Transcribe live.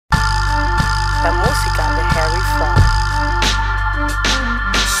La música de Harry Fry.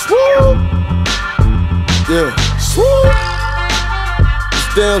 Swoop! Yeah, Swoop! It's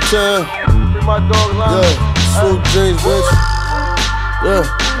downtown. Free my dog line. Yeah, Swoop James, bitch. Yeah,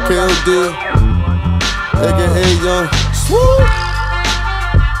 KOD. AKA Young. Swoop!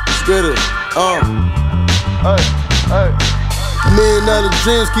 Let's get it. Hey. $1,000,000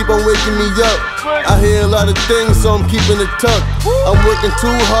 dreams keep on waking me up. I hear a lot of things, so I'm keeping it tucked. I'm working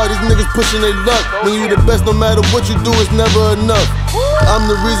too hard, these niggas pushing their luck. When you the best, no matter what you do, it's never enough. I'm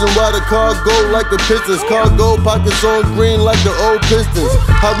the reason why the car go like the Pistons. Car go, pockets on green like the old Pistons.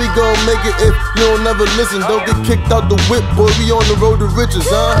 How we gon' make it if you don't never listen? Don't get kicked out the whip, boy, we on the road to riches,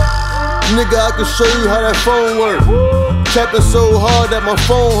 huh? Nigga, I can show you how that phone work. Tapping so hard that my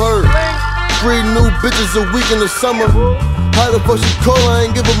phone hurt. 3 new bitches a week in the summer. How the fuck she call? I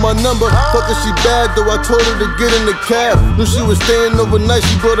ain't give her my number. Fuckin' she bad though, I told her to get in the cab. Knew she was staying overnight,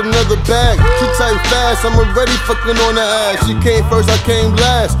 she brought another bag. She type fast, I'm already fucking on her ass. She came first, I came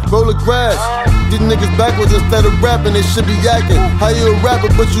last. Roll the grass. These niggas backwards instead of rapping, they should be yakking. How you a rapper,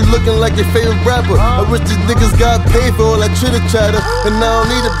 but you looking like your favorite rapper? I wish these niggas got paid for all that chitter chatter. And I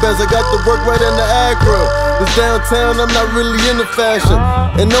don't need a Benz, I got the work right in the Acura. It's downtown, I'm not really into fashion.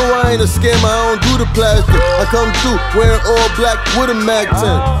 And no, I ain't a scammer, I don't do the plastic. I come through wearing all black with a Mac 10.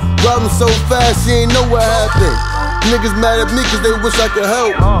 Robbing so fast, you ain't know what happened. Niggas mad at me cause they wish I could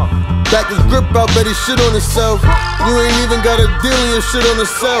help. Back his grip out, bet he shit on himself. You ain't even got a deal and your shit on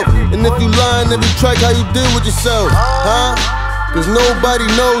himself. And if you lying, every track how you deal with yourself, huh? Cause nobody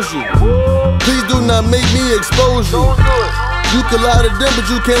knows you. Please do not make me expose you. You can lie to them, but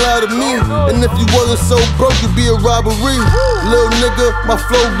you can't lie to me. And if you wasn't so broke, you'd be a robbery. Little nigga, my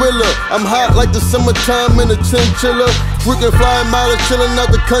flow realer. I'm hot like the summertime in a chinchilla. Freaking flying miles, chillin'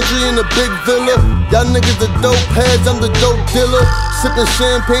 out the country in a big villa. Y'all niggas the dope heads, I'm the dope dealer. Sippin'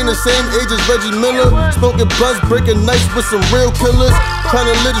 champagne the same age as Reggie Miller. Smoking blunts, breaking nights with some real killers.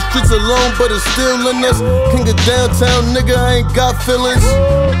 Tryna live the streets alone, but it's still in us. King of downtown, nigga, I ain't got feelings.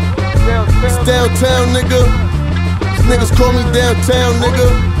 It's downtown, nigga. Niggas call me downtown, nigga.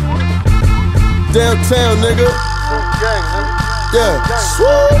 Downtown, nigga. Gang, nigga. Yeah.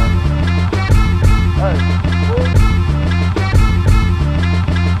 Swoop. Hey.